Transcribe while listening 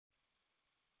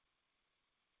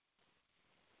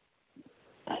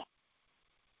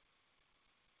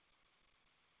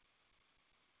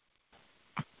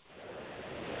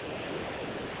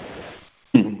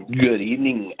Good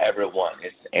evening, everyone.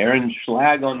 It's Aaron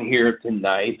Schlag on here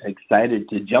tonight. Excited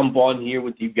to jump on here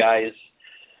with you guys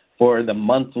for the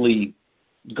monthly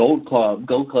Gold Club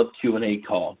Q&A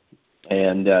call.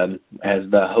 And as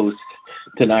the host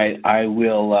tonight, I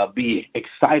will be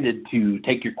excited to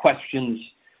take your questions,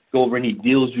 go over any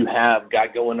deals you have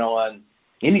got going on,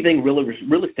 anything real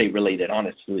estate related,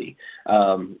 honestly,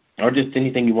 or just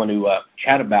anything you want to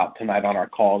chat about tonight on our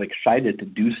call. Excited to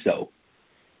do so.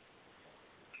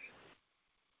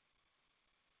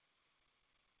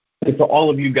 And for all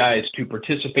of you guys to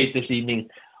participate this evening,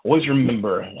 always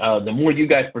remember, the more you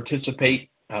guys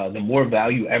participate, the more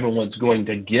value everyone's going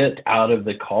to get out of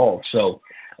the call. So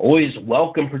always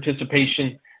welcome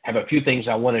participation. Have a few things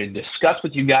I want to discuss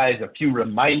with you guys, a few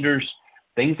reminders,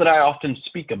 things that I often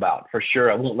speak about. For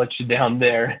sure, I won't let you down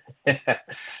there.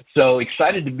 So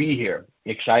excited to be here,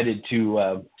 excited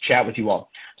to chat with you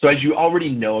all. So as you already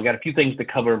know, I got a few things to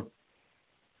cover.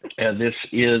 This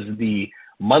is the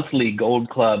monthly Gold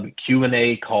Club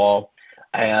Q&A call,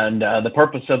 and the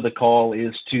purpose of the call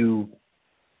is to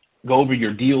go over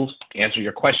your deals, answer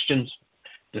your questions,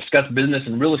 discuss business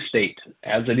and real estate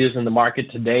as it is in the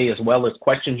market today, as well as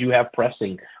questions you have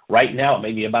pressing right now,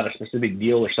 maybe about a specific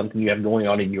deal or something you have going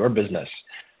on in your business.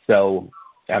 So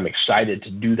I'm excited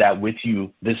to do that with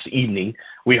you this evening.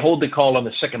 We hold the call on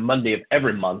the second Monday of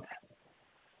every month.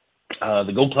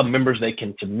 The Gold Club members, they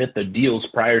can submit their deals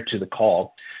prior to the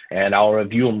call, and I'll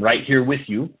review them right here with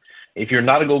you. If you're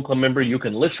not a Gold Club member, you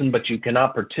can listen, but you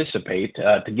cannot participate.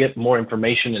 To get more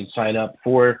information and sign up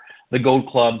for the Gold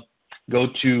Club, go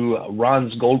to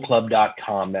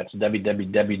ronsgoldclub.com. That's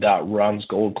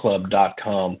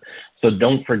www.ronsgoldclub.com. So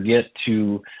don't forget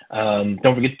to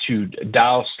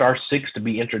dial *6 to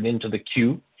be entered into the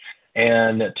queue,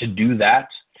 and to do that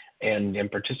and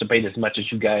participate as much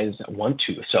as you guys want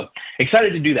to. So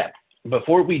excited to do that.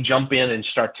 Before we jump in and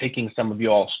start taking some of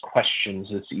y'all's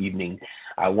questions this evening,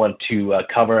 I want to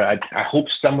cover, I hope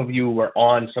some of you were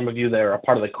on, some of you that are a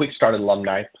part of the Quick Start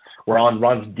alumni, were on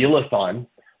Ron's Deal-a-thon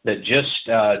that just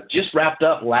wrapped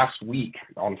up last week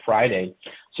on Friday.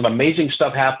 Some amazing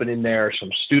stuff happened in there,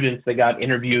 some students that got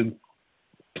interviewed,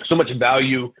 so much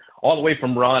value all the way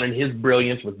from Ron and his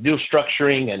brilliance with deal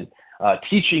structuring and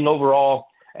teaching overall,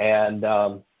 and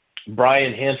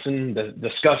Brian Hansen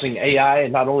discussing AI,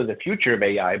 and not only the future of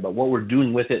AI, but what we're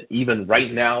doing with it even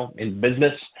right now in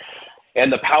business,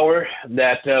 and the power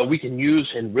that we can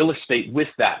use in real estate with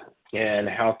that, and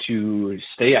how to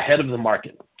stay ahead of the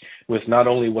market with not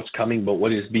only what's coming, but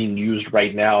what is being used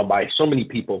right now by so many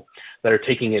people that are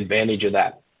taking advantage of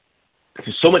that.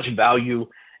 There's so much value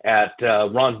at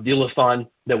Ron's Deal-a-thon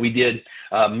that we did.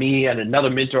 Me and another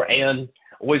mentor, Ann,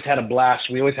 always had a blast.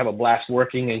 We always have a blast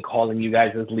working and calling you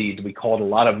guys as leads. We called a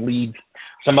lot of leads.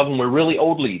 Some of them were really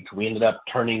old leads. We ended up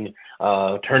turning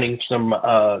some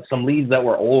leads that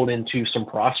were old into some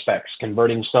prospects,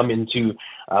 converting some into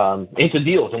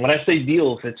deals. And when I say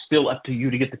deals, it's still up to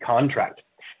you to get the contract.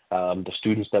 The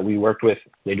students that we worked with,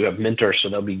 they do have mentors, so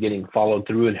they'll be getting followed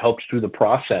through and helped through the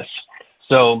process.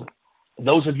 So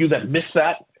those of you that missed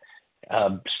that,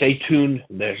 stay tuned.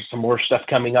 There's some more stuff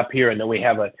coming up here. I know we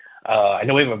have a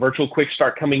virtual Quick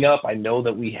Start coming up. I know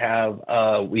that we have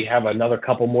another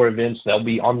couple more events. They'll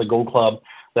be on the Gold Club.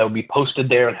 That will be posted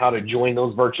there on how to join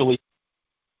those virtually.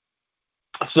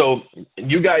 So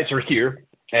you guys are here,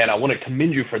 and I want to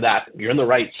commend you for that. You're in the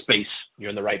right space. You're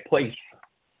in the right place.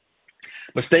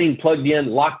 But staying plugged in,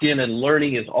 locked in, and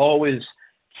learning is always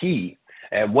key.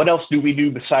 And what else do we do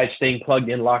besides staying plugged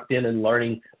in, locked in, and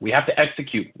learning? We have to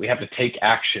execute. We have to take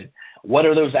action. What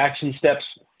are those action steps?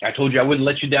 I told you I wouldn't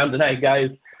let you down tonight, guys.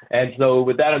 And so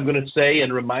with that, I'm going to say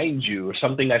and remind you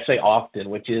something I say often,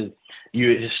 which is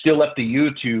it's still up to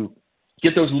you to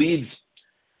get those leads,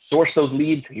 source those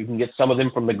leads. You can get some of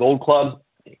them from the Gold Club.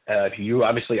 If you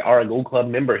obviously are a Gold Club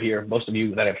member here, most of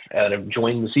you that have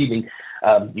joined this evening,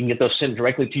 you can get those sent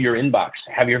directly to your inbox.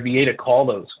 Have your VA to call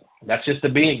those. That's just the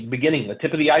beginning, the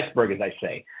tip of the iceberg, as I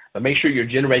say. But make sure you're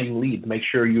generating leads. Make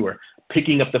sure you are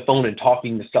picking up the phone and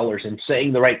talking to sellers and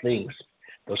saying the right things.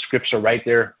 Those scripts are right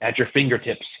there at your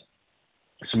fingertips.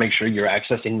 So make sure you're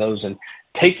accessing those and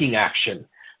taking action.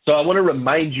 So I want to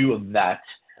remind you of that,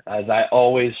 as I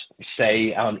always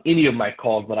say on any of my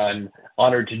calls that I'm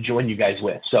honored to join you guys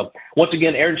with. So once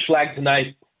again, Aaron Schlag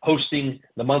tonight hosting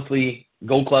the monthly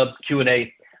Gold Club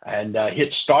Q&A, and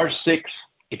hit *6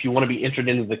 if you want to be entered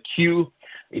into the queue.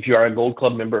 If you are a Gold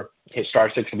Club member, hit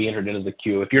 *6 to be entered into the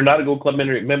queue. If you're not a Gold Club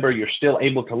member, you're still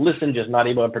able to listen, just not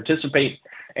able to participate.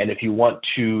 And if you want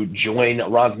to join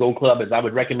Ron's Gold Club, as I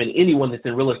would recommend anyone that's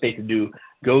in real estate to do,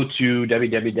 go to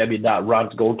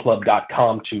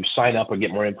www.ronsgoldclub.com to sign up or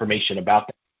get more information about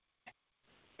that.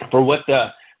 for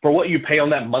what you pay on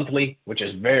that monthly, which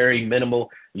is very minimal,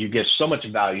 you get so much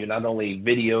value, not only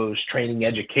videos, training,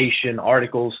 education,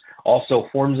 articles, also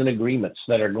forms and agreements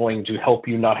that are going to help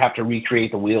you not have to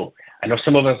recreate the wheel. I know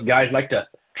some of us guys like to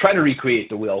try to recreate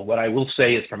the wheel. What I will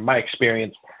say is, from my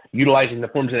experience, utilizing the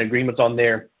forms and agreements on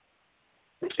there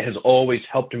has always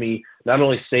helped me, not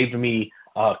only saved me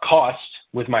cost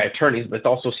with my attorneys, but it's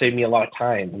also saved me a lot of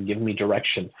time and given me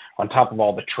direction on top of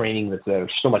all the training that's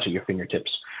so much at your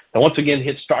fingertips. Now, once again,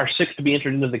 hit *6 to be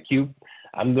entered into the queue.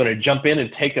 I'm going to jump in and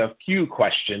take a few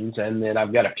questions, and then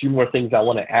I've got a few more things I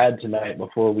want to add tonight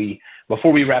before we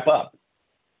wrap up.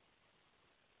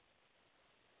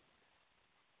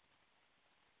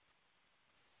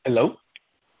 Hello?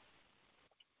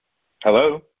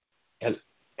 Hello?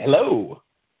 Hello.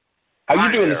 How are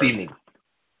you doing this evening?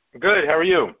 Good. How are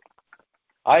you?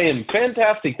 I am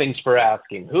fantastic. Thanks for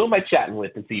asking. Who am I chatting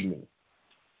with this evening?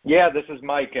 Yeah, this is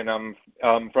Mike, and I'm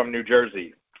from New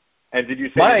Jersey. And did you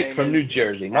say Mike from New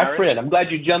Jersey, my Aaron? friend. I'm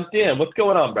glad you jumped in. What's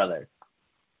going on, brother?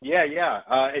 Yeah.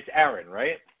 It's Aaron,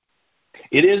 right?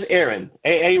 It is Aaron.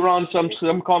 Aaron.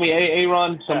 Some call me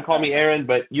Aaron. Some call me Aaron,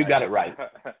 but you got it right.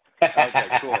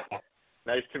 Okay, cool.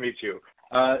 Nice to meet you.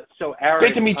 So Aaron.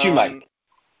 Great to meet you, Mike.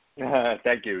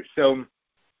 Thank you. So,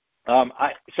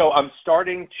 I'm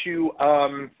starting to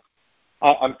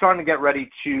get ready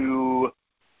to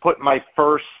put my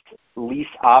first lease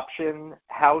option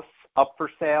house up for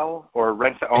sale or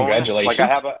rent to own. Congratulations. Like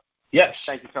I have Yes.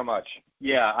 Thank you so much.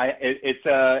 Yeah, it's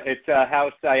a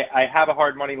house. I have a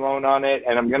hard money loan on it,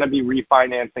 and I'm going to be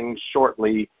refinancing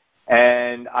shortly.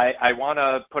 And I want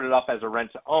to put it up as a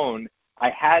rent to own. I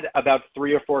had about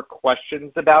 3 or 4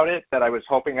 questions about it that I was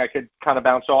hoping I could kind of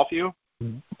bounce off you.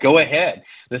 Go ahead.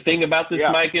 The thing about this,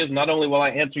 Mike, is not only will I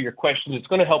answer your questions, it's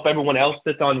going to help everyone else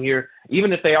that's on here.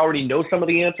 Even if they already know some of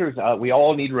the answers, we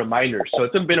all need reminders. So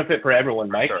it's a benefit for everyone,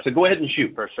 Mike. Sure. So go ahead and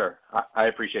shoot. For sure. I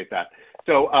appreciate that.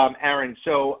 So, Aaron,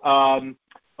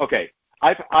 okay,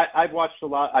 I've watched a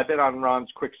lot. I've been on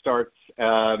Ron's Quick Starts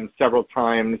several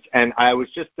times, and I was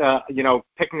just,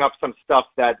 picking up some stuff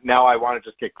that now I want to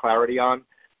just get clarity on.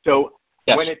 So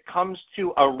yes. When it comes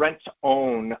to a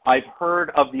rent-to-own, I've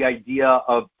heard of the idea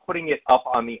of putting it up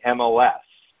on the MLS.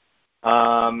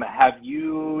 Have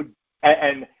you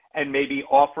and maybe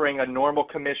offering a normal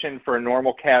commission for a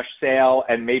normal cash sale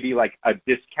and maybe like a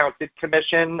discounted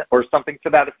commission or something to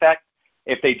that effect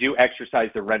if they do exercise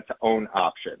the rent-to-own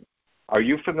option? Are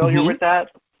you familiar with that?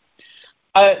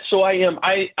 So I am.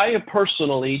 I have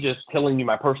personally, just telling you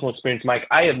my personal experience, Mike,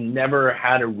 I have never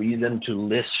had a reason to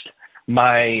list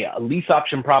my lease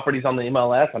option properties on the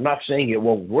MLS. I'm not saying it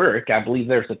won't work. I believe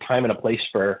there's a time and a place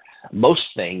for most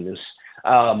things.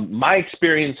 My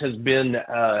experience has been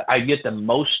I get the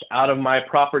most out of my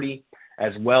property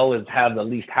as well as have the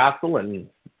least hassle and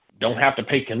don't have to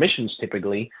pay commissions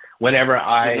typically whenever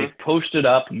I post it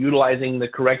up utilizing the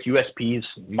correct USPs.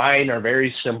 Mine are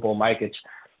very simple, Mike. It's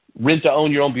rent to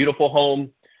own your own beautiful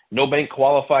home, no bank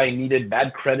qualifying needed,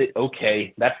 bad credit,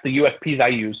 okay. That's the USPs I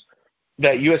use.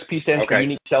 That USP stands for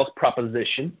unique sales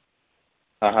proposition.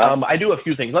 I do a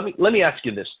few things. Let me ask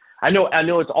you this. I know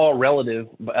it's all relative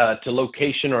to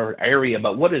location or area,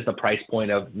 but what is the price point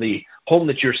of the home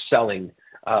that you're selling,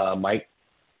 Mike?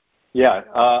 Yeah,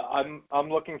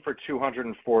 I'm looking for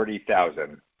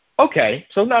 $240,000. Okay,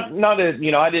 so not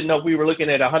a, I didn't know if we were looking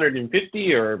at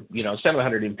 150 or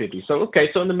 750. So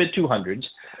okay, so in the mid 200s.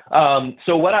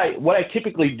 So what I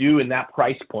typically do in that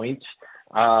price point.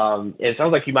 It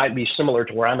sounds like you might be similar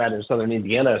to where I'm at in southern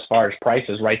Indiana as far as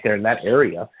prices right there in that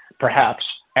area, perhaps.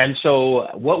 And so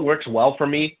what works well for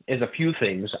me is a few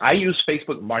things. I use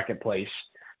Facebook Marketplace.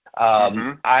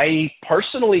 I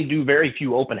personally do very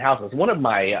few open houses. One of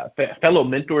my fellow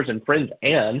mentors and friends,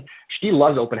 Ann, she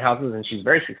loves open houses and she's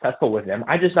very successful with them.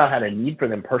 I just not had a need for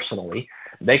them personally.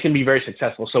 They can be very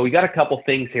successful. So we got a couple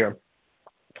things here.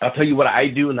 I'll tell you what I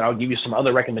do, and then I'll give you some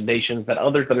other recommendations that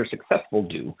others that are successful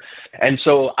do. And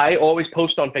so I always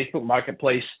post on Facebook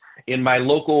Marketplace in my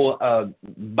local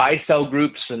buy-sell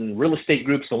groups and real estate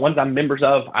groups, the ones I'm members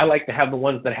of. I like to have the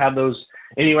ones that have those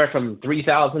anywhere from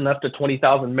 3,000 up to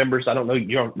 20,000 members. I don't know,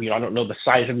 I don't know the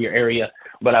size of your area,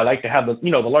 but I like to have the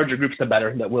larger groups, the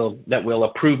better, that will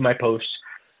approve my posts.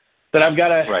 That I've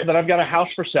got a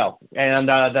house for sale, and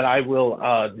that I will,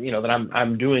 that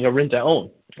I'm doing a rent to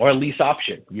own or a lease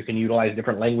option. You can utilize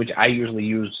different language. I usually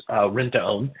use rent to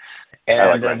own, and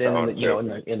I like rent to own,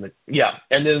 and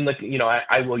then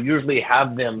I will usually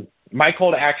have them. My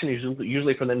call to action is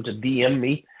usually for them to DM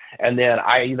me, and then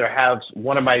I either have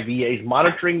one of my VAs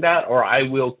monitoring that, or I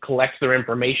will collect their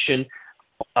information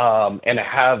and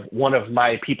have one of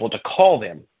my people to call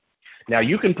them. Now,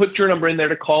 you can put your number in there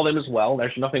to call them as well.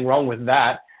 There's nothing wrong with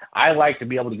that. I like to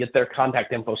be able to get their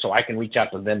contact info so I can reach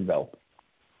out to them, though.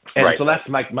 And so that's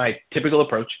my typical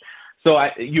approach. So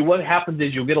what happens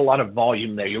is you'll get a lot of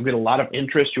volume there. You'll get a lot of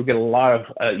interest. You'll get a lot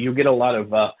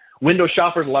of window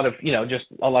shoppers, just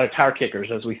a lot of tire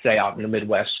kickers, as we say out in the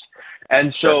Midwest.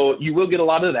 And so you will get a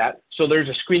lot of that. So there's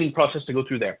a screening process to go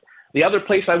through there. The other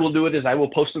place I will do it is I will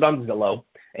post it on Zillow,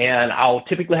 and I'll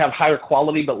typically have higher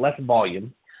quality but less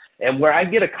volume. And where I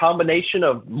get a combination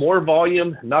of more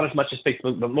volume, not as much as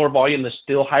Facebook, but more volume that's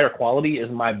still higher quality, is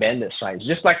my bandit signs.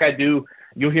 Just like I do,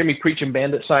 you'll hear me preaching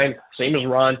bandit signs, same as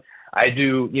Ron. I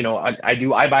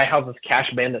buy houses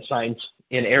cash bandit signs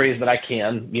in areas that I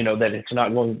can, that it's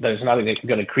not going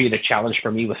to create a challenge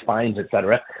for me with fines, et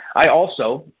cetera. I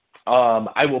also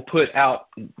I will put out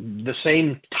the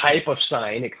same type of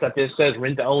sign, except it says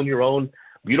rent to own your own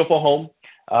beautiful home,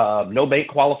 no bank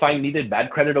qualifying needed, bad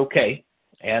credit okay.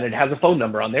 And it has a phone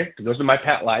number on there. It goes to my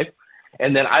Pat Live.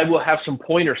 And then I will have some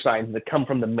pointer signs that come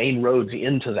from the main roads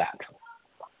into that.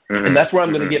 Mm-hmm. And that's where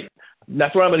I'm going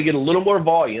to get a little more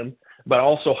volume, but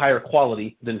also higher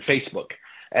quality than Facebook.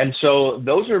 And so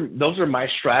those are my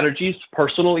strategies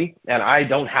personally, and I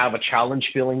don't have a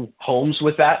challenge filling homes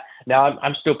with that. Now,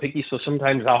 I'm still picky, so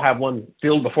sometimes I'll have one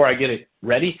filled before I get it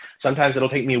ready. Sometimes it'll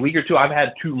take me a week or two. I've had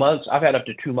up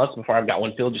to 2 months before I've got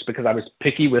one filled, just because I was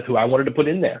picky with who I wanted to put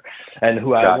in there and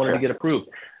who I wanted to get approved.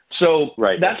 So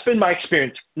that's been my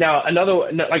experience. Now,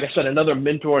 like I said, another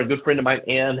mentor, a good friend of mine,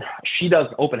 Ann, she does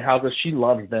open houses. She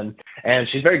loves them, and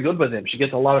she's very good with them. She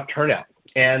gets a lot of turnout.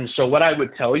 And so what I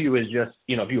would tell you is just,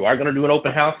 if you are going to do an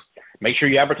open house, make sure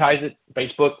you advertise it,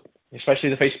 Facebook, especially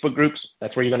the Facebook groups.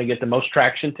 That's where you're going to get the most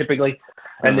traction typically.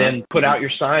 And then put out your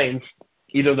signs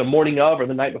either the morning of or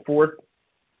the night before,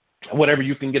 whatever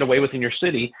you can get away with in your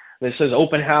city, that says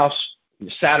open house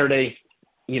Saturday,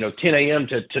 10 a.m.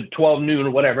 to 12 noon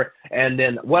or whatever. And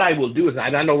then what I will do is I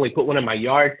not only put one in my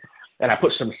yard, and I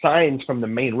put some signs from the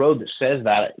main road that says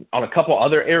that. On a couple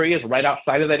other areas right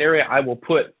outside of that area, I will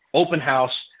put open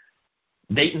house,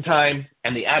 date and time,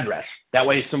 and the address. That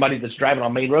way somebody that's driving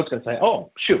on main road is going to say,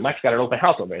 oh, shoot, Mike's got an open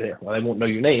house over there. Well, they won't know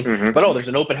your name, but, there's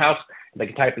an open house. They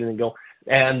can type it in and go.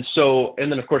 And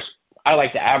then, of course, I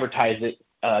like to advertise it,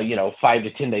 5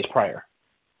 to 10 days prior.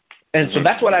 And so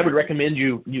that's what I would recommend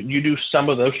you do some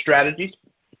of those strategies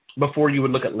before you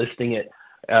would look at listing it.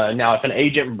 Now, if an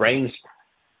agent brings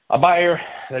a buyer,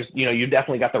 you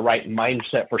definitely got the right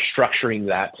mindset for structuring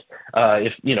that.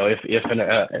 If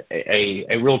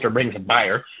a realtor brings a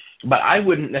buyer, but I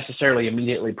wouldn't necessarily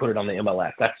immediately put it on the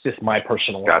MLS. That's just my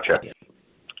personal opinion.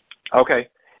 Okay,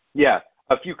 yeah.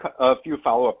 A few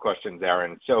follow-up questions,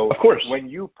 Aaron. So, of course, when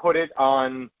you put it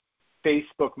on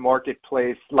Facebook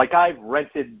Marketplace, like I've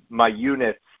rented my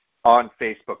units on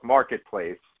Facebook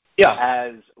Marketplace,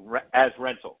 as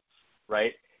rentals,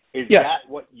 right? Is that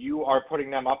what you are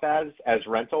putting them up as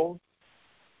rentals?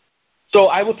 So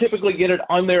I will typically get it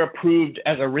on there approved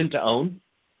as a rent-to-own.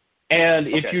 And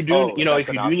if you do, if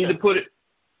you do need to put it,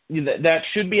 that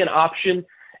should be an option.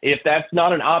 If that's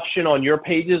not an option on your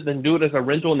pages, then do it as a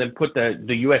rental and then put the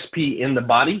USP in the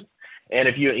body. And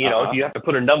if if you have to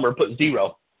put a number, put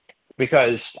 0,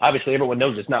 because obviously everyone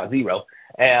knows it's not 0.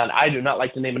 And I do not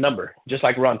like to name a number. Just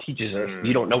like Ron teaches us,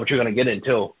 you don't know what you're going to get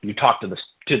until you talk to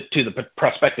the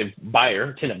prospective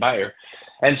buyer, tenant buyer.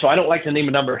 And so I don't like to name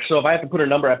a number. So if I have to put a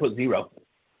number, I put 0.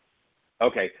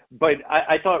 Okay, but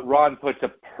I thought Ron puts a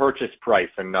purchase price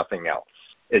and nothing else.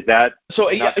 Is that so?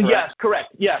 Yes,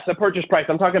 correct. Yes, a purchase price.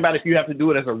 I'm talking about if you have to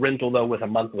do it as a rental though with a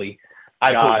monthly.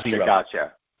 I put 0.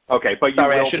 Gotcha. Okay, but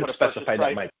I should have specified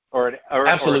that, Mike. Or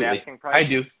absolutely. An asking price? I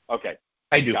do. Okay.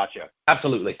 I do. Gotcha.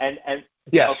 Absolutely. And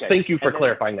yes, thank you for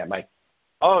clarifying that, Mike.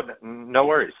 Oh, no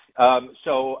worries.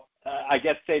 So I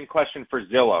guess same question for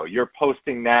Zillow. You're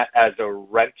posting that as a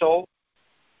rental?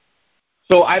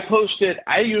 So I post it.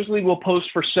 I usually will post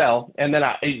for sale, and then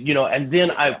I've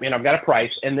got a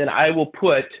price, and then I will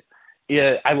put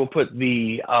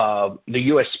the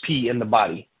USP in the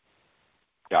body.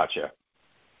 Gotcha.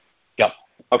 Yep.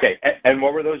 Okay, and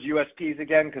what were those USPs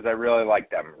again? Because I really like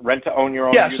them. Rent to own your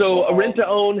own. Yeah, so a rent to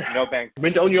own. No bank.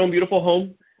 Rent to own your own beautiful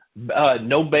home.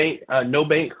 No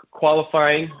bank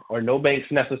qualifying or no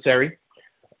banks necessary.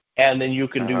 And then you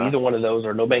can do either one of those,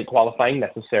 or no bank qualifying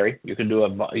necessary. You can do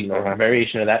a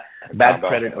variation of that. Bad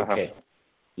credit, okay.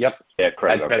 Yep. Yeah,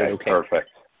 credit, okay. Perfect.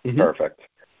 Perfect.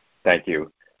 Thank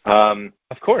you.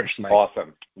 Of course, Mike.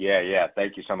 Awesome. Yeah.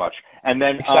 Thank you so much. And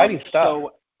then exciting stuff.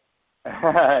 So,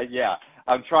 yeah,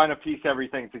 I'm trying to piece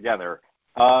everything together.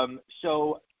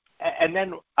 So, and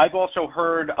then I've also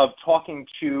heard of talking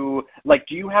to,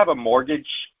 do you have a mortgage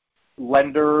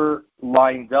lender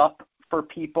lined up for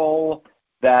people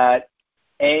that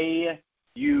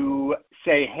you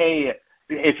say, hey,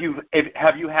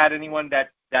 have you had anyone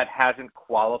that hasn't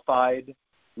qualified?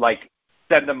 Like,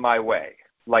 send them my way.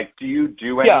 Like, do you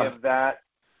do any of that?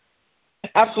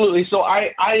 Absolutely. So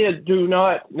I do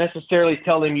not necessarily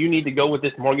tell them you need to go with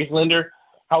this mortgage lender.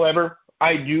 However,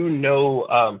 I do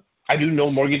know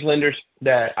mortgage lenders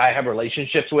that I have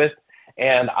relationships with,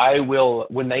 and I will,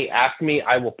 when they ask me,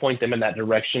 I will point them in that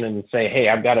direction and say, hey,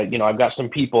 I've got some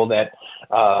people that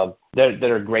are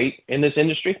great in this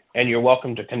industry, and you're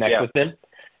welcome to connect with them.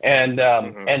 And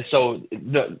and so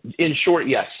in short,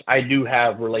 yes, I do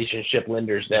have relationship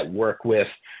lenders that work with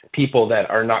people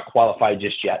that are not qualified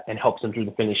just yet and helps them through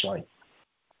the finish line.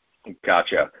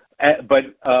 Gotcha.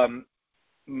 But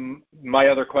my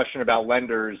other question about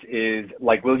lenders is,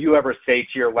 like, will you ever say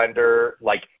to your lender,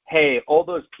 like, hey, all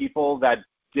those people that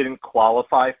didn't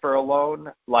qualify for a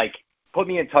loan, like, put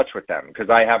me in touch with them because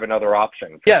I have another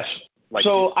option? Yes. Like,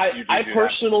 so I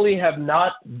personally have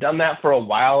not done that for a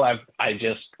while.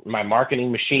 My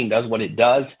marketing machine does what it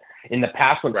does. In the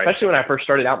past, especially when I first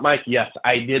started out, Mike, yes,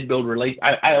 I did build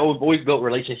I always built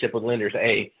relationship with lenders,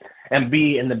 A, and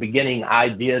B, in the beginning, I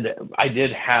did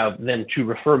have them to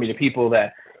refer me to people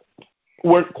that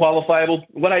weren't qualifiable.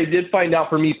 What I did find out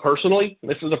for me personally,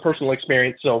 this is a personal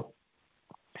experience, so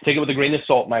take it with a grain of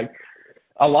salt, Mike.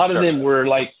 A lot of them were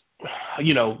like,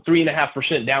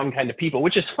 3.5% down kind of people,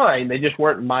 which is fine. They just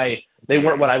weren't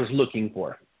what I was looking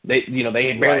for. They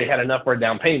barely had enough for a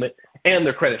down payment, and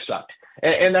their credit sucked.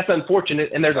 And that's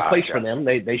unfortunate. And there's a place for them.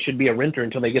 They should be a renter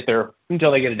until they get a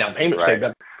down payment saved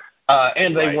up.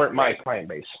 And they weren't my client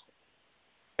base.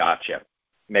 Gotcha.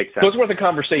 Makes sense. So it's worth a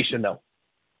conversation, though.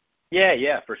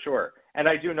 Yeah, for sure. And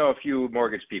I do know a few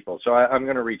mortgage people, so I'm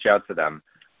going to reach out to them.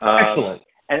 Excellent.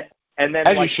 And then,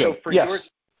 as you should.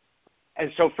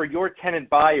 So for your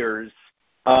tenant buyers,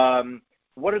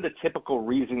 what are the typical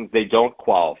reasons they don't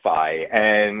qualify,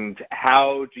 and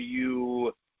how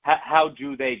do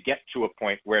they get to a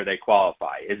point where they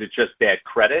qualify? Is it just bad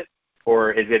credit,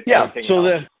 or is it anything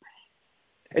else?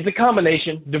 It's a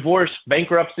combination: divorce,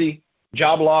 bankruptcy,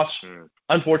 job loss,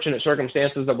 unfortunate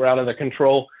circumstances that were out of their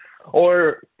control,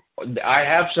 or I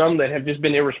have some that have just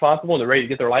been irresponsible and they're ready to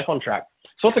get their life on track.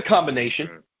 So it's a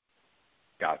combination.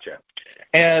 Gotcha.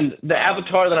 And the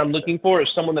avatar that I'm looking for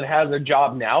is someone that has a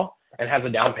job now and has a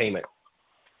down payment.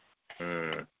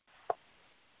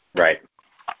 Right.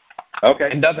 Okay.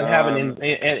 And doesn't have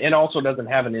and also doesn't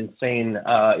have an insane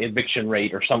eviction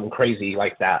rate or something crazy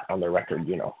like that on their record,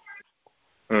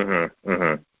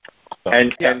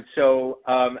 And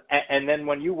then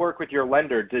when you work with your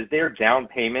lender, does their down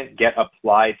payment get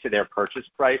applied to their purchase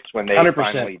price when they 100%.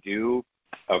 Finally do?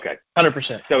 Okay.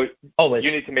 100%. So always.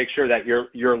 You need to make sure that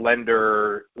your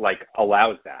lender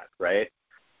allows that, right?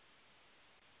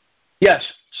 Yes.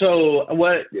 So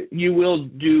what you will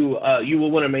do, you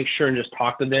will want to make sure and just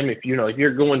talk to them. If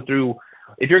you're going through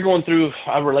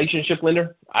a relationship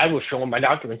lender, I will show them my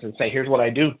documents and say, here's what I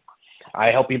do. I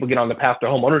help people get on the path to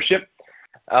home ownership.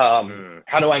 How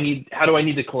do I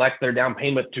need to collect their down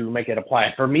payment to make it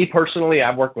apply? For me personally,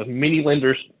 I've worked with many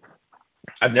lenders.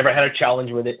 I've never had a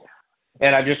challenge with it.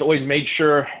 And I've just always made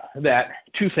sure that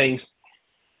two things,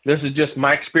 this is just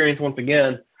my experience once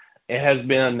again, it has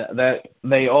been that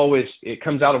it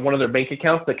comes out of one of their bank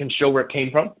accounts that can show where it came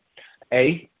from,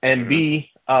 A, and B,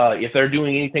 if they're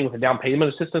doing anything with a down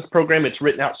payment assistance program, it's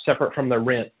written out separate from their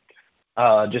rent,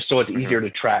 just so it's easier to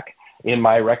track in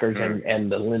my records,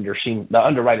 and the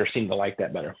underwriters seem to like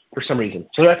that better for some reason.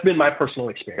 So that's been my personal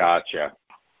experience. Gotcha.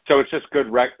 So it's just good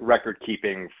record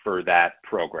keeping for that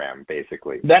program,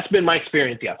 basically. That's been my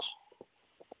experience, yes.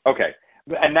 Okay,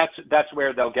 and that's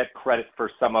where they'll get credit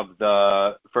for some of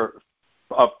for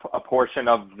a portion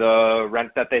of the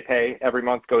rent that they pay every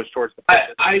month goes towards the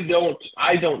purchase. I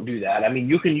don't do that. I mean,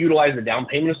 you can utilize the down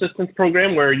payment assistance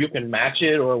program where you can match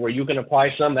it or where you can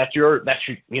apply some. That's your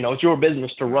it's your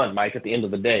business to run, Mike. At the end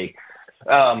of the day,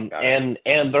 and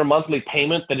their monthly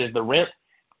payment that is the rent,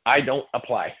 I don't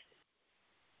apply.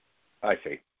 I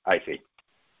see.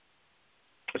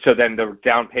 So then the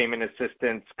down payment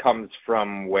assistance comes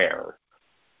from where?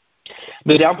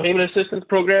 The down payment assistance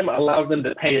program allows them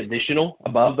to pay additional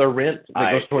above their rent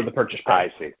that goes toward the purchase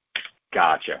price. I see.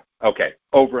 Gotcha. Okay.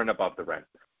 Over and above the rent.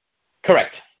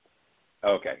 Correct.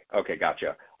 Okay,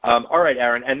 gotcha. All right,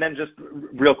 Aaron, and then just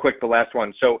real quick, the last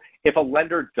one. So if a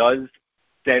lender does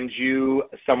send you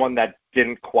someone that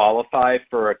didn't qualify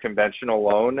for a conventional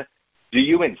loan, do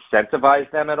you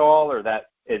incentivize them at all, or is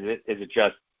it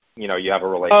just you have a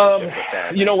relationship with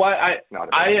them? You know what? I've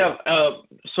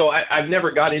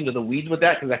never got into the weeds with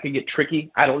that because that could get tricky.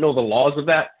 I don't know the laws of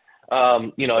that.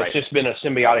 It's just been a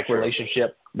symbiotic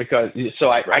relationship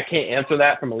I can't answer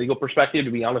that from a legal perspective,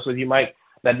 to be honest with you, Mike.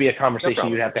 That'd be a conversation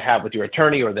you'd have to have with your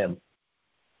attorney or them.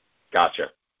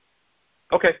 Gotcha.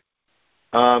 Okay.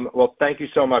 Well, thank you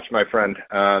so much, my friend.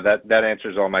 That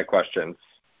answers all my questions.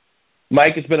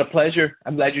 Mike, it's been a pleasure.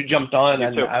 I'm glad you jumped on, You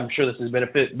and too. I'm sure this has been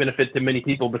a benefit to many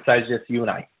people besides just you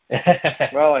and I.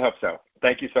 Well, I hope so.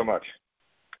 Thank you so much.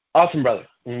 Awesome, brother.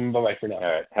 Bye-bye for now. All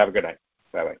right. Have a good night.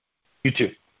 Bye-bye. You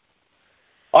too.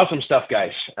 Awesome stuff,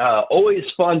 guys.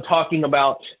 Always fun talking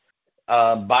about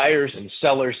buyers and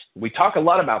sellers. We talk a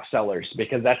lot about sellers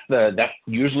because that's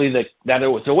usually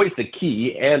it's always the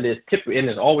key and is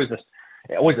always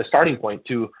the starting point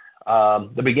to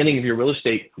the beginning of your real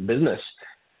estate business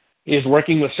is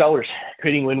working with sellers,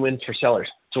 creating win-wins for sellers.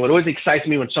 So it always excites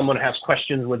me when someone has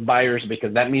questions with buyers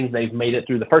because that means they've made it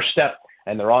through the first step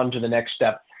and they're on to the next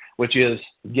step, which is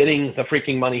getting the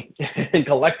freaking money and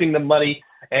collecting the money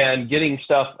and getting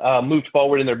stuff moved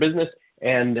forward in their business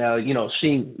and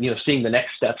seeing the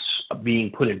next steps being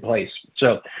put in place.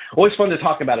 So always fun to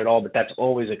talk about it all, but that's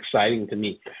always exciting to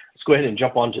me. Let's go ahead and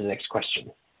jump on to the next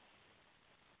question.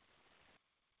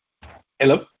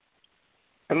 Hello?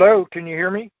 Hello, can you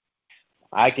hear me?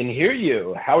 I can hear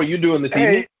you. How are you doing this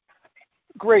evening?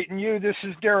 Great, and you? This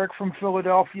is Derek from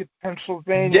Philadelphia,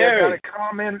 Pennsylvania. Derek. I got a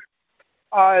comment.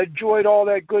 I enjoyed all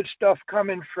that good stuff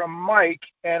coming from Mike,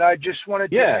 and I just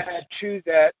wanted to add to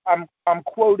that. I'm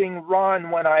quoting Ron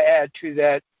when I add to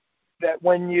that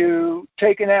when you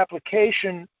take an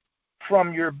application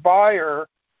from your buyer,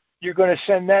 you're going to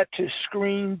send that to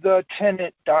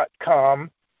screenthetenant.com.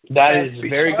 That is a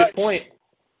very good point.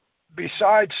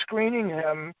 Besides screening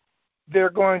him, they're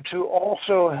going to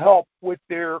also help with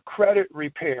their credit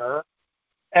repair.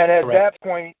 And at that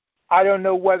point, I don't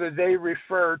know whether they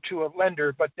refer to a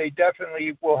lender, but they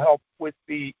definitely will help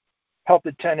the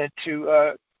tenant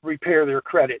to repair their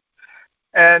credit.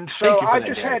 And so I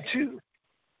just had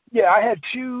I had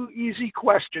two easy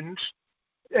questions.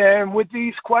 And with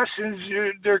these questions,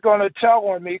 they're going to tell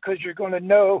on me because you're going to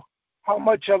know how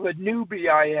much of a newbie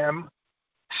I am.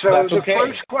 So the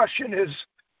first question is,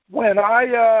 when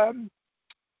I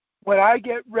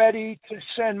get ready to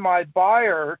send my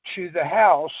buyer to the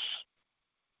house,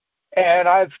 and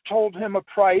I've told him a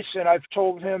price, and I've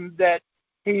told him that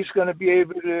he's going to be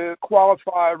able to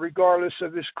qualify regardless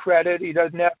of his credit. He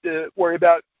doesn't have to worry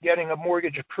about getting a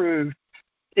mortgage approved.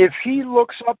 If he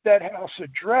looks up that house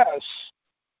address,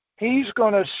 he's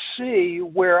going to see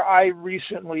where I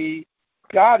recently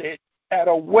got it at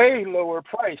a way lower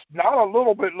price, not a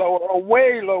little bit lower, a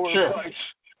way lower price.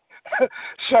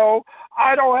 So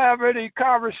I don't have any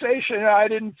conversation. I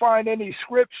didn't find any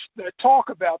scripts that talk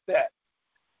about that.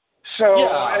 So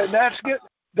and that's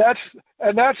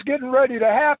getting ready to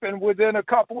happen within a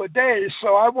couple of days.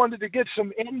 So I wanted to get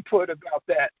some input about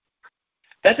that.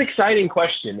 That's an exciting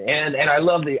question, and I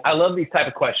love these type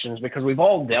of questions because we've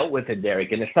all dealt with it,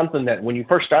 Derek. And it's something that when you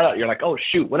first start out, you're like, oh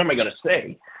shoot, what am I going to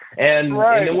say? And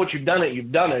then once you've done it,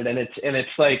 and it's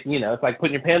like it's like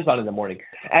putting your pants on in the morning.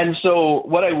 And so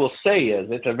what I will say is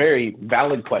it's a very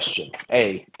valid question,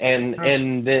 and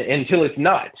until it's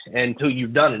not, until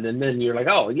you've done it, and then you're like,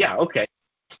 oh yeah, okay.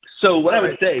 So what I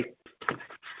would say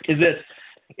is this: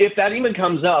 if that even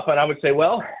comes up, and I would say,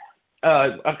 well.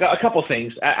 A couple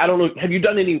things. I don't know. Have you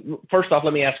done any? First off,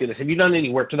 let me ask you this: have you done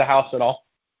any work to the house at all?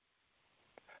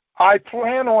 I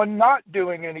plan on not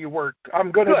doing any work.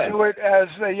 I'm going to do it as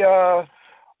a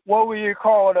what would you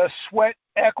call it? A sweat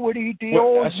equity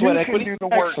deal. A sweat equity. Can do the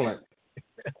work. Excellent.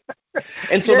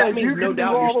 And so that means no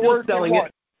doubt you're still selling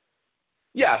it.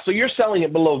 Yeah. So you're selling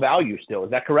it below value still.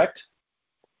 Is that correct?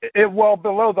 Well,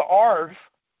 below the ARV,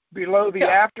 below the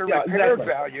after repair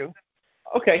value.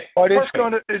 Okay, but it's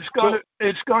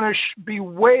gonna be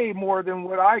way more than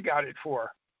what I got it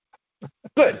for.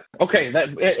 Good. Okay,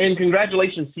 and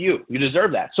congratulations to you. You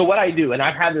deserve that. So what I do, and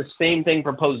I've had the same thing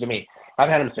proposed to me. I've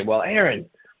had them say, "Well, Aaron,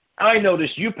 I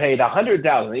noticed you paid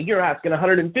 $100,000, and you're asking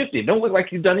 $150. Don't look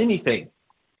like you've done anything."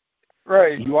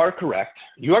 Right. You are correct.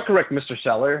 You are correct, Mr.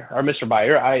 Seller or Mr.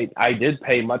 Buyer. I did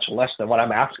pay much less than what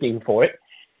I'm asking for it.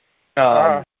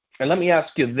 And let me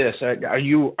ask you this: Are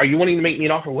you wanting to make me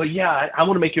an offer? Well, yeah, I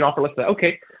want to make you an offer. Let's say,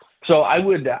 okay. So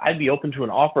I'd be open to an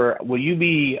offer. Will you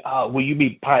be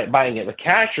buying it with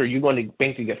cash, or are you going to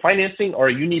bank to get financing, or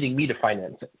are you needing me to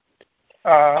finance it?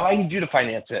 I need you to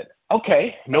finance it.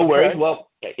 Okay, no worries. Well,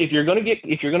 if you're going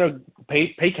to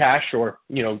pay cash or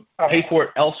pay for it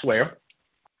elsewhere,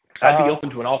 I'd be open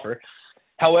to an offer.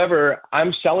 However,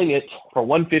 I'm selling it for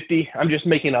 150. I'm just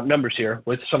making up numbers here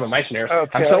with some of my scenarios.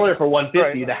 Okay. I'm selling it for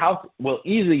 150. Right. The house will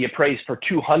easily appraise for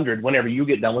 200 whenever you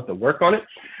get done with the work on it.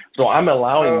 So I'm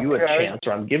allowing you a chance,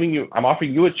 or I'm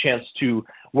offering you a chance to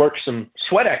work some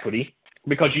sweat equity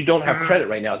because you don't have credit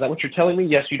right now. Is that what you're telling me?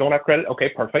 Yes, you don't have credit. Okay,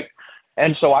 perfect.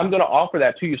 And so I'm going to offer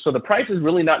that to you. So the price is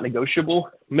really not negotiable,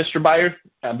 Mr. Buyer,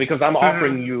 because I'm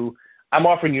offering you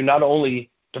not only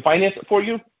to finance it for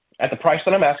you at the price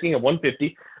that I'm asking at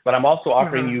 150, but I'm also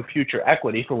offering you future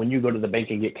equity for when you go to the bank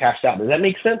and get cashed out. Does that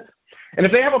make sense? And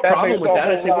if they have a problem with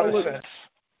that, I say, well, look,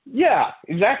 yeah,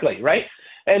 exactly, right?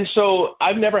 And so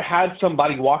I've never had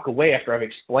somebody walk away after I've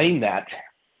explained that,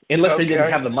 unless they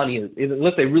didn't have the money,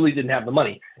 unless they really didn't have the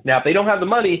money. Now, if they don't have the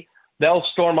money, they'll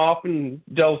storm off and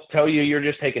they'll tell you you're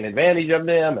just taking advantage of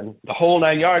them and the whole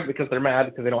 9 yards because they're mad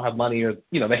because they don't have money or,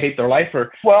 they hate their life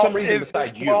for some reason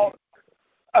besides you. Well,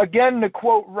 again, to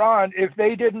quote Ron, if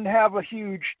they didn't have a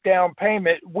huge down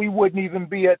payment, we wouldn't even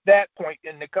be at that point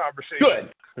in the conversation.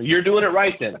 Good. You're doing it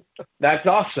right then. That's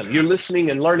awesome. You're listening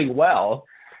and learning well.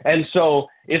 And so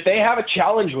if they have a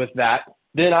challenge with that,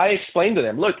 then I explain to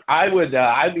them, look,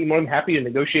 I'd be more than happy to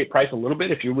negotiate price a little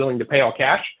bit if you're willing to pay all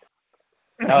cash.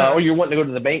 Or you're wanting to go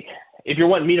to the bank. If you're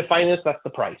wanting me to finance, that's the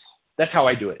price. That's how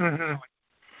I do it.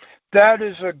 That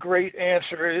is a great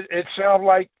answer. It sounds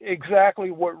like exactly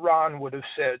what Ron would have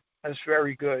said. That's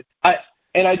very good. I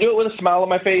do it with a smile on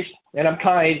my face, and I'm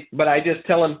kind, but I just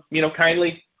tell him,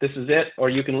 kindly, this is it, or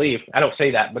you can leave. I don't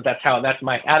say that, but that's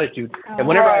my attitude. And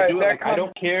whenever I do it, I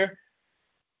don't care.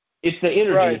 It's the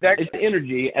energy. Right, it's the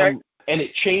energy, and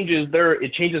it changes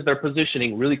their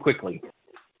positioning really quickly.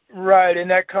 Right, and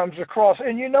that comes across.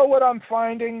 And you know what I'm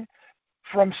finding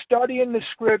from studying the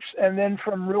scripts and then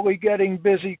from really getting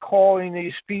busy calling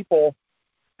these people?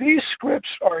 These scripts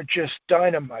are just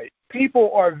dynamite.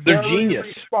 People are very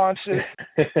responsive.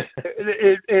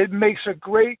 It makes a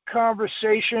great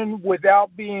conversation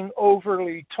without being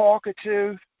overly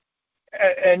talkative,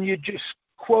 and you just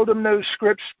quote them those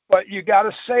scripts, but you got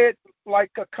to say it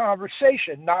like a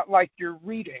conversation, not like you're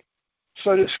reading.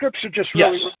 So the scripts are just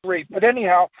really great. But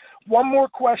anyhow, one more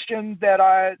question that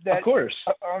I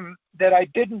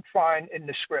didn't find in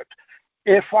the script.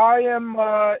 If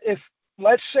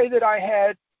let's say that I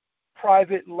had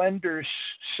private lenders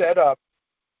set up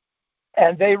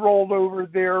and they rolled over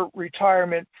their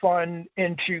retirement fund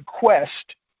into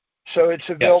Quest, so it's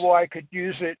available, I could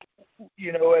use it,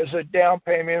 as a down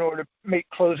payment or to make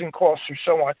closing costs or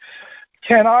so on.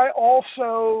 Can I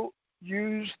also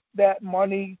use that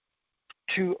money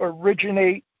to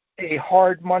originate a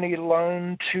hard money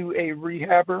loan to a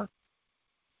rehabber?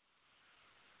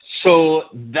 So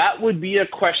that would be a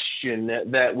question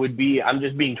that would be, I'm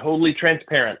just being totally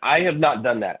transparent. I have not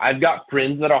done that. I've got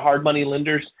friends that are hard money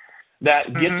lenders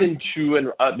that gets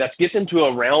into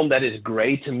a realm that is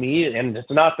gray to me, and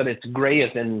it's not that it's gray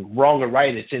as in wrong or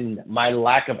right. It's in my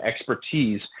lack of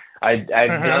expertise. I've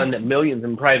done millions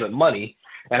in private money,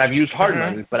 and I've used hard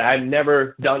money, but I've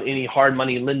never done any hard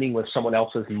money lending with someone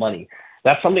else's money.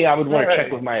 That's something I would want to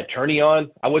check with my attorney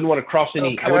on. I wouldn't want to cross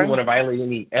any. I wouldn't want to violate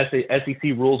any SEC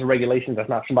rules or regulations. That's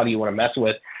not somebody you want to mess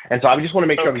with. And so I just want to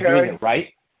make sure I'm doing it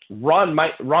right.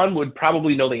 Ron would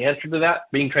probably know the answer to that.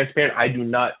 Being transparent, I do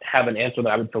not have an answer that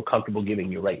I would feel comfortable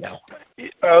giving you right now.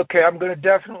 Okay, I'm going to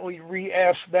definitely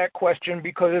re-ask that question,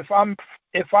 because if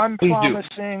I'm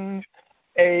promising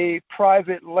a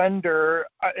private lender,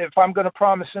 if I'm going to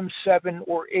promise them 7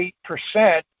 or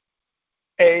 8%,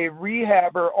 a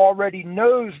rehabber already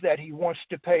knows that he wants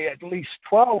to pay at least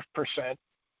 12%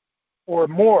 or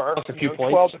more. Plus a few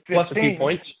points. 12 to 15. Plus a few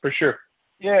points, for sure.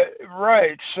 Yeah,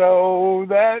 right. So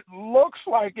that looks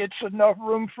like it's enough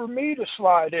room for me to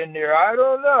slide in there. I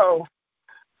don't know.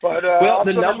 But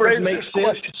the numbers make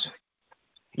sense.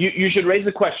 You should raise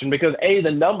the question because, A,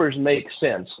 the numbers make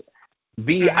sense.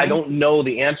 B, I don't know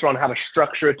the answer on how to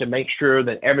structure it to make sure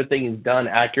that everything is done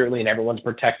accurately and everyone's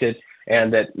protected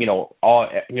and that all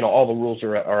the rules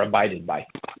are abided by.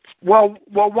 Well,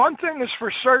 one thing is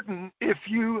for certain: if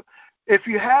you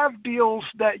have deals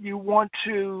that you want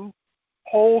to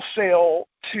wholesale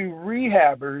to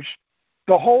rehabbers,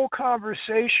 the whole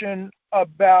conversation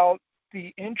about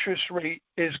the interest rate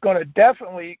is going to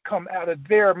definitely come out of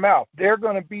their mouth. They're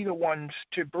going to be the ones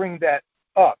to bring that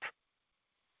up.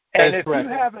 And if you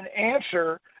have an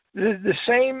answer, the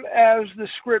same as the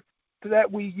script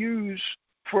that we use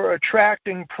for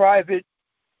attracting private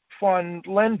fund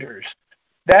lenders,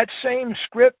 that same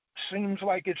script seems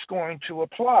like it's going to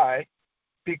apply,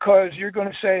 because you're going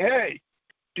to say, hey,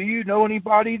 do you know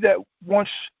anybody that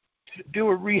wants to do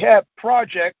a rehab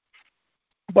project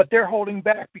but they're holding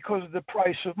back because of the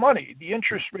price of money. The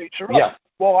interest rates are up. Yeah.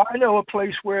 Well, I know a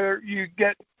place where you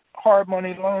get hard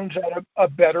money loans at a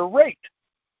better rate.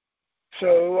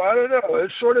 So I don't know.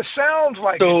 It sort of sounds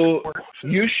like so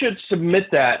you should submit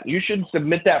that. You should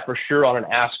submit that for sure on an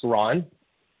Ask Ron,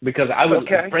 because I would,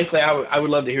 frankly, I would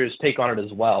love to hear his take on it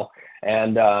as well.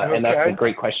 And that's a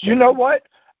great question. You know what?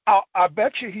 I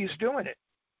bet you he's doing it.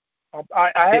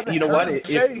 I haven't heard him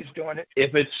say he's doing it.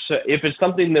 If it's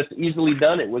something that's easily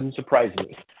done, it wouldn't surprise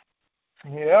me.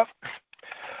 Yep.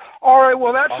 All right.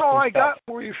 Well, that's awesome all I stuff. got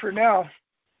for you for now.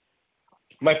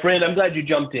 My friend, I'm glad you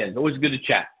jumped in. Always good to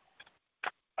chat.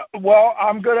 Well,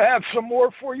 I'm going to have some more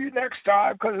for you next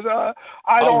time, because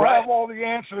I don't have all the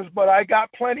answers, but I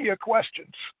got plenty of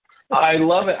questions. I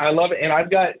love it. And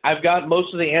I've got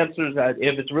most of the answers.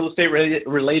 If it's real estate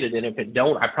related, and if it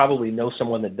don't, I probably know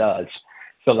someone that does.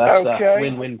 So that's a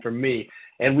win-win for me.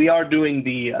 And we are doing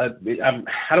the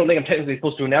I don't think I'm technically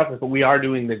supposed to announce this, but we are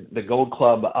doing the Gold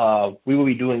Club. We will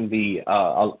be doing the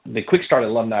Quick Start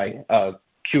alumni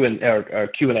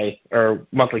Q&A or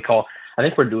monthly call. I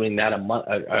think we're doing that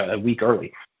a week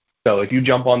early. So if you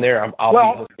jump on there, I'll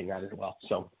be hosting that as well.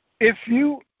 So if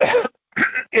you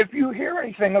hear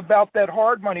anything about that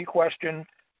hard money question,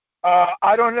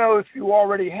 I don't know if you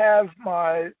already have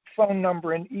my phone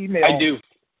number and email. I do.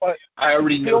 But I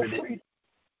already noted it.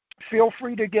 Feel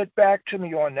free to get back to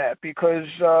me on that, because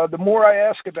the more I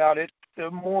ask about it, the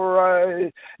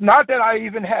more not that I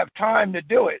even have time to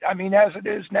do it. I mean, as it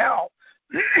is now,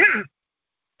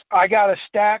 I got a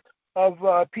stack of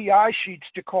PI sheets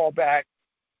to call back,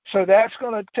 so that's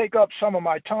going to take up some of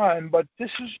my time. But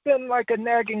this has been like a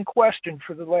nagging question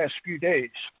for the last few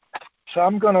days, so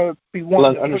I'm going to be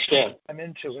wanting to put some time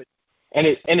into it. And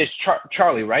it's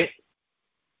Charlie, right?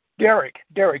 Derek,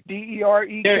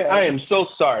 D-E-R-E-K. Derek, I am so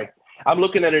sorry. I'm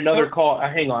looking at another call.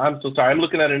 Hang on, I'm so sorry. I'm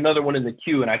looking at another one in the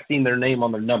queue, and I've seen their name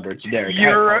on their number. It's Derek.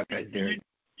 Derek.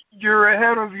 You're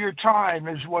ahead of your time,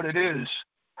 is what it is.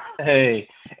 Hey,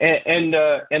 and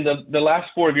the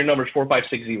last four of your numbers,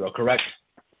 4560, correct?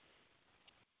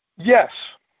 Yes.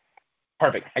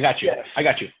 Perfect. I got you. Yes. I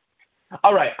got you.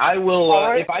 All right. I will.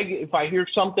 If I hear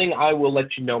something, I will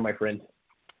let you know, my friend.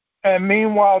 And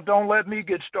meanwhile, don't let me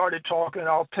get started talking.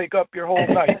 I'll take up your whole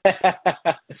night.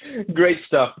 Great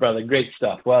stuff, brother. Great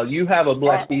stuff. Well, you have a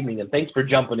blessed evening, and thanks for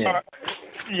jumping in.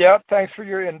 Yep. Thanks for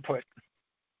your input.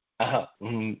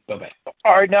 Bye-bye.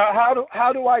 All right. Now,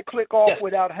 how do I click off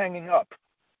without hanging up?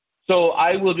 So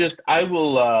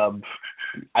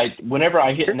whenever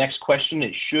I hit next question,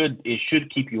 it should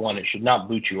keep you on. It should not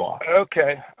boot you off.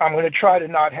 Okay. I'm going to try to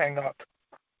not hang up.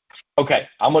 Okay.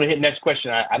 I'm going to hit next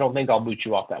question. I don't think I'll boot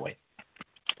you off that way.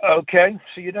 Okay.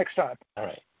 See you next time. All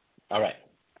right.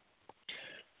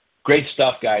 Great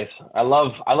stuff, guys. I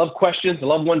love questions. I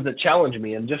love ones that challenge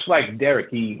me. And just like Derek,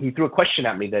 he threw a question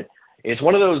at me that it's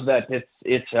one of those that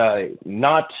it's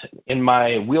not in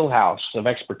my wheelhouse of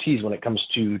expertise when it comes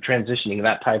to transitioning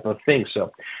that type of thing.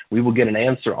 So we will get an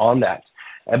answer on that.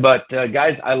 But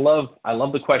guys, I love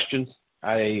the questions.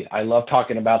 I love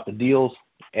talking about the deals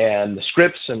and the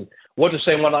scripts and what to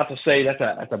say and what not to say.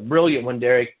 That's a brilliant one,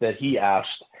 Derek, that he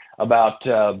asked about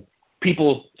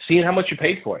people seeing how much you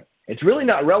paid for it. It's really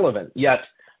not relevant, yet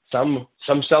some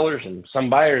sellers and some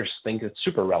buyers think it's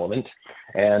super relevant.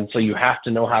 And so you have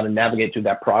to know how to navigate through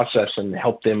that process and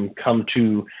help them come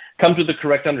to the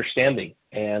correct understanding.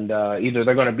 And either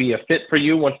they're going to be a fit for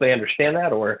you once they understand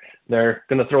that, or they're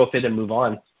going to throw a fit and move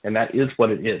on. And that is what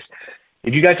it is.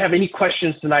 If you guys have any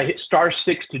questions tonight, hit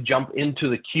 *6 to jump into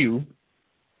the queue,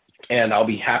 and I'll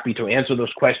be happy to answer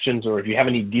those questions. Or if you have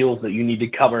any deals that you need to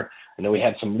cover, I know we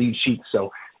had some lead sheets,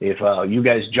 so if you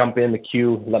guys jump in the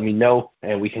queue, let me know,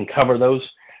 and we can cover those.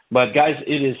 But, guys,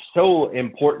 it is so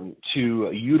important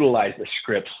to utilize the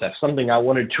scripts. That's something I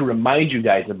wanted to remind you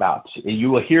guys about.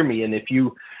 You will hear me, and if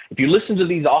you listen to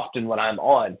these often when I'm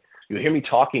on, you'll hear me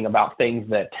talking about things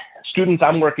that students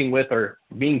I'm working with are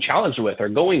being challenged with or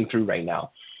going through right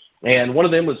now. And one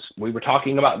of them was we were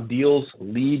talking about deals,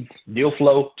 leads, deal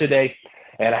flow today,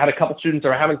 and I had a couple students that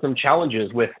are having some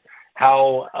challenges with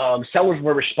how sellers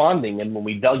were responding. And when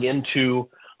we dug into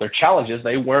their challenges,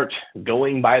 they weren't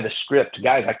going by the script.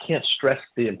 Guys, I can't stress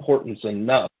the importance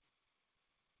enough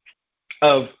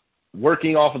of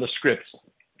working off of the scripts,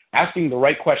 asking the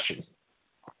right questions.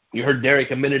 You heard Derek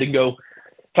a minute ago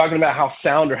talking about how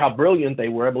sound or how brilliant they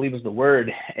were, I believe is the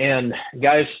word. And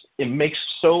guys, it makes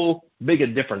so big a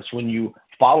difference when you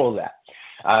follow that.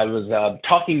 I was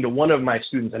talking to one of my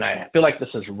students, and I feel like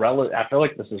this is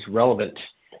relevant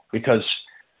because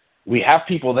we have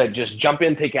people that just jump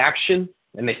in, take action,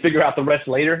 and they figure out the rest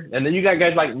later. And then you got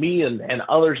guys like me and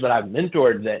others that I've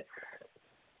mentored that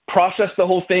process the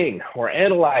whole thing or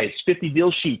analyze 50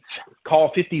 deal sheets,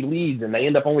 call 50 leads, and they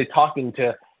end up only talking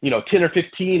to, 10 or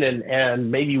 15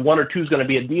 and maybe one or two is going to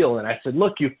be a deal. And I said,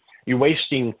 look, you're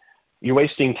wasting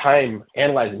time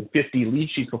analyzing 50 lead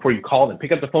sheets before you call them.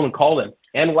 Pick up the phone and call them.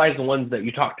 Analyze the ones that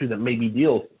you talk to that may be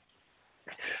deals.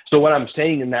 So what I'm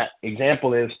saying in that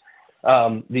example is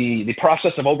the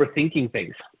process of overthinking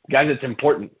things. Guys, it's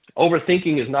important.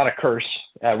 Overthinking is not a curse.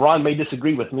 Ron may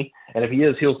disagree with me, and if he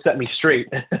is, he'll set me straight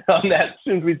on that as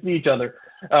soon as we see each other.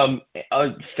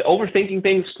 Overthinking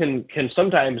things can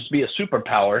sometimes be a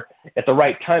superpower at the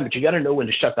right time, but you got to know when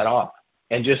to shut that off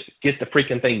and just get the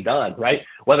freaking thing done, right?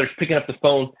 Whether it's picking up the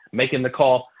phone, making the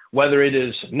call, whether it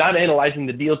is not analyzing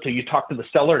the deal till you talk to the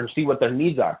seller and see what their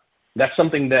needs are. That's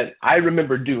something that I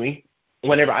remember doing.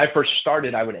 Whenever I first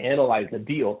started, I would analyze the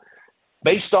deal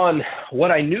based on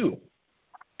what I knew,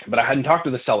 but I hadn't talked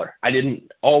to the seller. I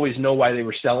didn't always know why they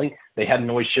were selling. They hadn't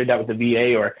always shared that with the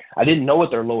VA, or I didn't know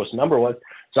what their lowest number was.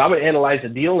 So I would analyze the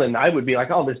deal, and I would be like,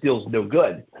 oh, this deal's no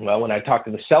good. Well, when I talked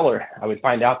to the seller, I would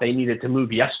find out they needed to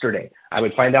move yesterday. I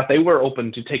would find out they were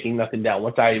open to taking nothing down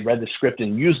once I read the script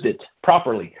and used it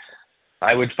properly.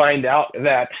 I would find out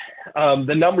that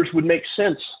the numbers would make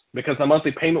sense because the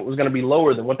monthly payment was going to be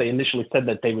lower than what they initially said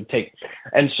that they would take.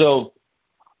 And so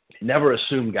never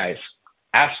assume, guys.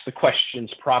 Ask the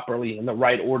questions properly in the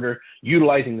right order,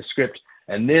 utilizing the script,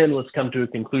 and then let's come to a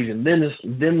conclusion.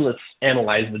 Then let's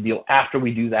analyze the deal after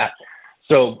we do that.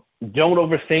 So don't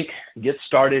overthink. Get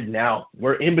started now.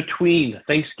 We're in between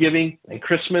Thanksgiving and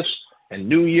Christmas and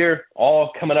New Year,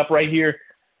 all coming up right here.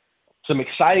 Some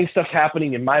exciting stuff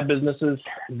happening in my businesses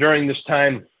during this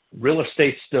time. Real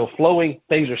estate's still flowing.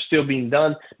 Things are still being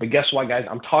done. But guess what, guys?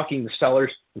 I'm talking to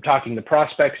sellers. I'm talking to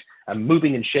prospects. I'm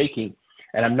moving and shaking,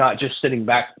 and I'm not just sitting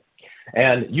back.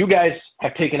 And you guys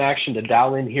have taken action to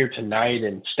dial in here tonight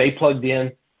and stay plugged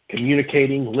in,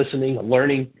 communicating, listening,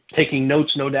 learning, taking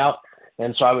notes, no doubt.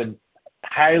 And so I would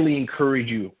highly encourage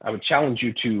you. I would challenge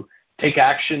you to take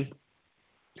action,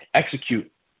 execute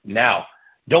now.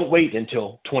 Don't wait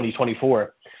until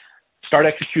 2024. Start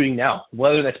executing now,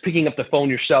 whether that's picking up the phone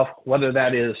yourself, whether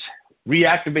that is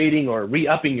reactivating or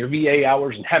re-upping your VA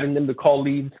hours and having them to call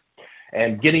leads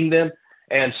and getting them.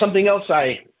 And something else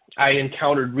I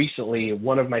encountered recently,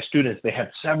 one of my students, they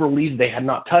had several leads they had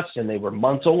not touched, and they were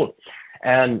months old.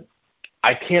 And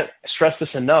I can't stress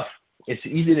this enough. It's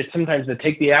easy to sometimes to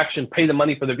take the action, pay the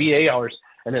money for the VA hours,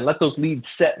 and then let those leads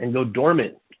set and go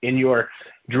dormant in your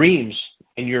dreams,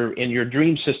 in your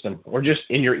dream system, or just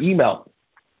in your email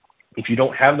if you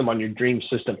don't have them on your dream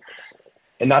system,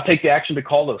 and not take the action to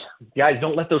call those. Guys,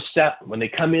 don't let those set. When they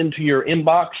come into your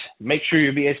inbox, make sure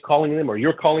your VA is calling them or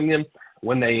you're calling them.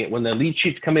 When the lead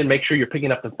sheets come in, make sure you're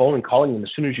picking up the phone and calling them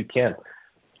as soon as you can.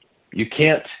 You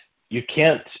can't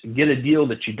get a deal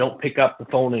that you don't pick up the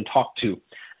phone and talk to,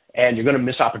 and you're going to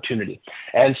miss opportunity.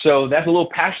 And so that's a little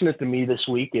passionate to me this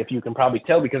week, if you can probably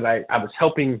tell, because I was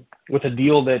helping with a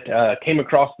deal that came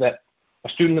across that a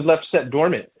student had left set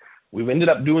dormant. We've ended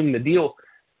up doing the deal.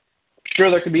 Sure,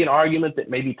 there could be an argument that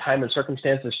maybe time and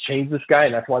circumstances changed this guy,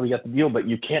 and that's why we got the deal, but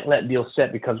you can't let deals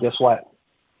set, because guess what?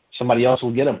 Somebody else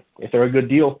will get them. If they're a good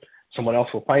deal, someone else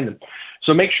will find them.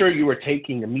 So make sure you are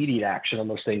taking immediate action on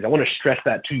those things. I want to stress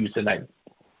that to you tonight.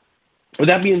 With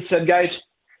that being said, guys,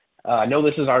 I know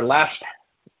this is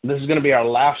going to be our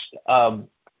last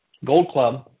Gold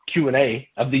Club Q&A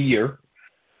of the year.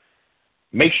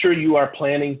 Make sure you are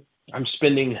planning. I'm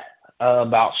spending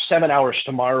about 7 hours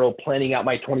tomorrow planning out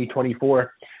my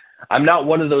 2024. I'm not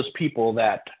one of those people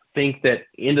that think that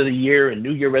end of the year and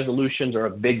New Year resolutions are a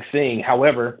big thing.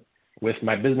 However, with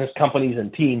my business companies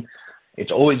and team,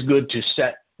 it's always good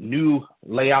to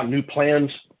lay out new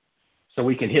plans so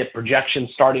we can hit projections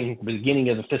starting the beginning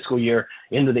of the fiscal year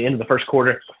into the end of the first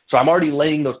quarter. So I'm already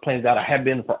laying those plans out. I have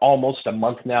been for almost a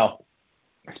month now.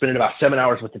 I'm spending about 7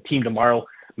 hours with the team tomorrow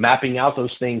mapping out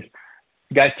those things.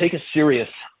 Guys, take it serious.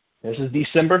 This is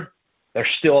December.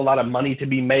 There's still a lot of money to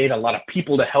be made, a lot of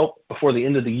people to help before the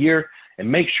end of the year, and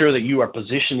make sure that you are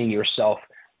positioning yourself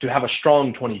to have a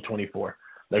strong 2024.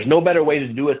 There's no better way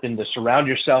to do it than to surround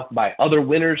yourself by other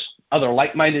winners, other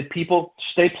like-minded people.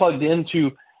 Stay plugged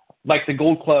into like the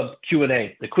Gold Club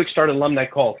Q&A, the Quick Start alumni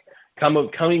calls,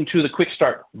 coming to the Quick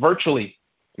Start virtually.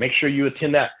 Make sure you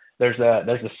attend that. There's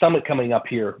a summit coming up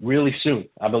here really soon.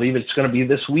 I believe it's going to be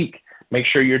this week. Make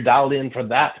sure you're dialed in for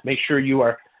that. Make sure you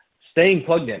are staying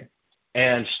plugged in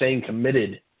and staying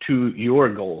committed to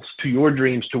your goals, to your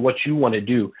dreams, to what you want to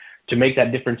do to make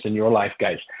that difference in your life,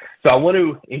 guys. So I want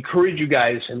to encourage you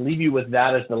guys and leave you with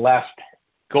that as the last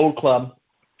Gold Club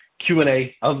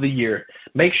Q&A of the year.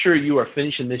 Make sure you are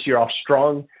finishing this year off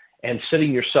strong and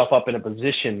setting yourself up in a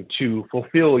position to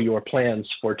fulfill your plans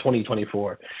for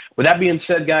 2024. With that being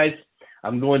said, guys,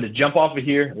 I'm going to jump off of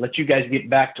here and let you guys get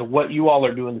back to what you all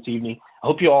are doing this evening. I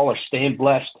hope you all are staying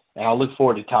blessed, and I'll look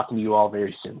forward to talking to you all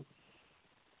very soon.